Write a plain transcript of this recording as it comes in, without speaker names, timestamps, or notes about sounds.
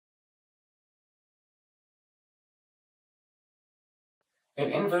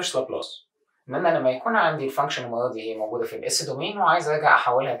الانفرس لابلاس ان انا لما يكون عندي الفانكشن المره دي هي موجوده في الاس دومين وعايز ارجع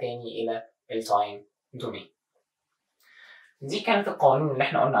احولها تاني الى التايم دومين. دي كانت القوانين اللي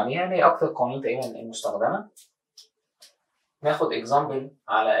احنا قلنا عليها اللي هي اكتر قوانين تقريبا المستخدمه. ناخد اكزامبل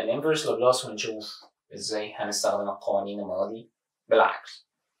على الانفرس لابلاس ونشوف ازاي هنستخدم القوانين المره دي بالعكس.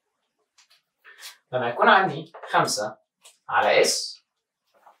 لما يكون عندي 5 على اس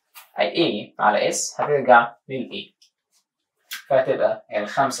اي a على اس هترجع لل a، فهتبقى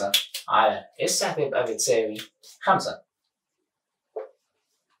ال5 على اس هتبقى بتساوي 5.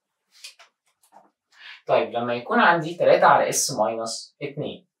 طيب لما يكون عندي 3 على اس ماينس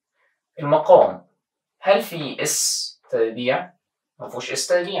 2 المقام هل في اس تربيع؟ ما فيهوش اس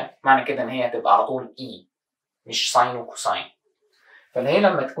تربيع، معنى كده ان هي هتبقى على طول اي مش ساين وكوساين. فاللي هي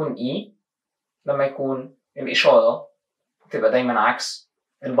لما تكون اي لما يكون الاشاره تبقى دايما عكس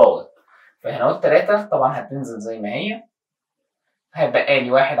الباور، فهنا التلاتة طبعا هتنزل زي ما هي، هيبقى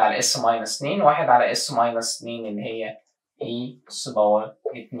لي 1 على اس ماينس 2 1 على اس ماينس 2 اللي هي اي اس باور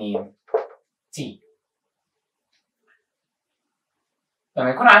 2 تي. لما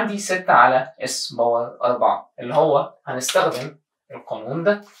يكون عندي 6 على اس باور 4 اللي هو هنستخدم القانون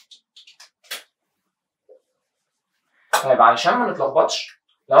ده. طيب علشان ما نتلخبطش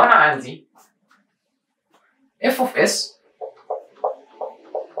لو انا عندي f of s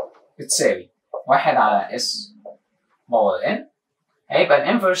بتساوي 1 على s باور n هيبقى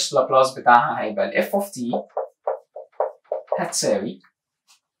الانفرس لابلاس بتاعها هيبقى ال f of t هتساوي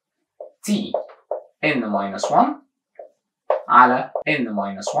t n minus 1 على n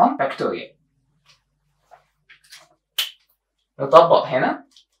minus 1 فاكتوريال. نطبق هنا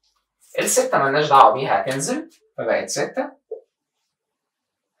ال6 مالناش دعوة بيها هتنزل فبقت 6.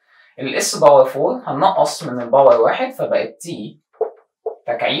 الاس باور 4 هننقص من الباور 1 فبقت t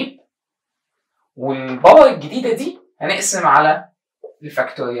تكعيب، والباور الجديدة دي هنقسم على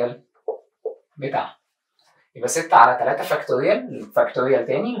الفاكتوريال بتاعها. يبقى 6 على 3 فاكتوريال، الفاكتوريال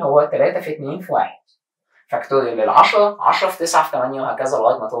تاني اللي هو 3 في 2 في 1 فاكتوريال لل10 10 في 9 في 8 وهكذا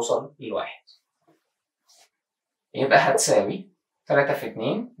لغايه ما توصل للواحد. يبقى هتساوي 3 في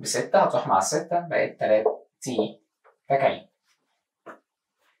 2 ب6 هتروح مع ال6 بقت 3 تي تكعيب.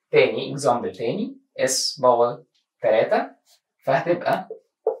 تاني اكزامبل تاني اس باور 3 فهتبقى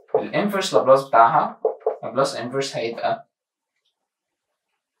الانفرس لابلاس بتاعها لابلاس انفرس هيبقى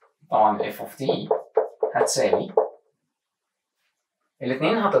طبعا اف اوف تي هتساوي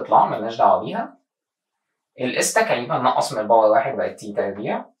الاثنين هتطلع ملناش دعوه بيها، الاس تكعيب هننقص من الباور 1 بقت تي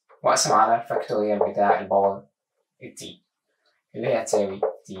تربيع واقسم على الفاكتوريال بتاع الباور التي اللي هي هتساوي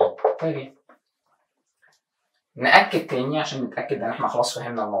تي تربيع. نأكد تاني عشان نتأكد ان احنا خلاص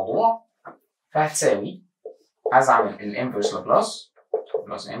فهمنا الموضوع. فهتساوي عايز اعمل الانفرس لابلاس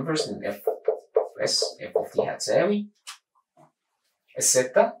بلس انفرس للاف اس اف اوف تي هتساوي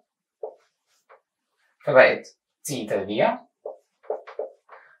ال6 فبقت تي تربيع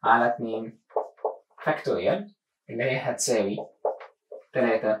على 2 فاكتوريال اللي هي هتساوي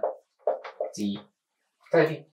 3 تي تربيع.